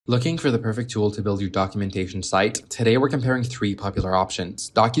Looking for the perfect tool to build your documentation site? Today we're comparing three popular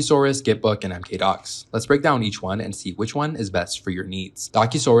options: Docusaurus, Gitbook, and Mkdocs. Let's break down each one and see which one is best for your needs.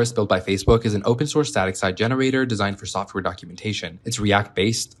 Docusaurus, built by Facebook, is an open source static site generator designed for software documentation. It's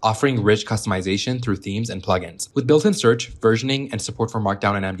React-based, offering rich customization through themes and plugins. With built-in search, versioning, and support for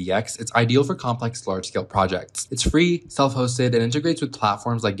Markdown and Mkdocs, it's ideal for complex, large-scale projects. It's free, self-hosted, and integrates with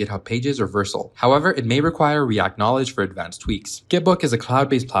platforms like GitHub Pages or Vercel. However, it may require React knowledge for advanced tweaks. Gitbook is a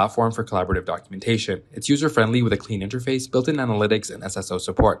cloud-based platform for collaborative documentation. It's user-friendly with a clean interface, built-in analytics, and SSO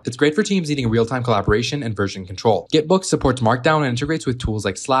support. It's great for teams needing real-time collaboration and version control. Gitbook supports Markdown and integrates with tools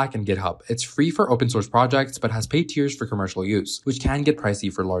like Slack and GitHub. It's free for open-source projects, but has paid tiers for commercial use, which can get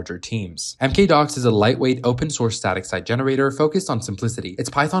pricey for larger teams. Mkdocs is a lightweight, open-source static site generator focused on simplicity. It's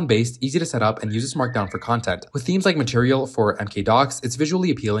Python-based, easy to set up, and uses Markdown for content. With themes like Material for Mkdocs, it's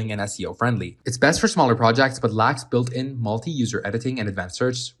visually appealing and SEO-friendly. It's best for smaller projects, but lacks built-in multi-user editing and advanced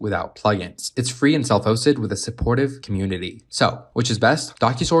search without plugins. It's free and self-hosted with a supportive community. So, which is best?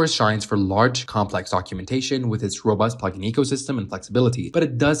 Docusaurus shines for large, complex documentation with its robust plugin ecosystem and flexibility, but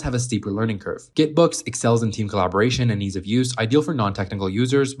it does have a steeper learning curve. Gitbooks excels in team collaboration and ease of use, ideal for non-technical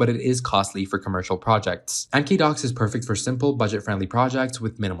users, but it is costly for commercial projects. Mkdocs is perfect for simple, budget-friendly projects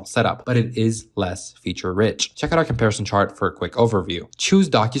with minimal setup, but it is less feature-rich. Check out our comparison chart for a quick overview. Choose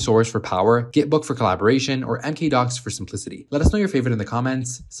Docusaurus for power, Gitbook for collaboration, or Mkdocs for simplicity. Let us know your favorite in the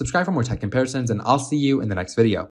comments. Subscribe for more tech comparisons, and I'll see you in the next video.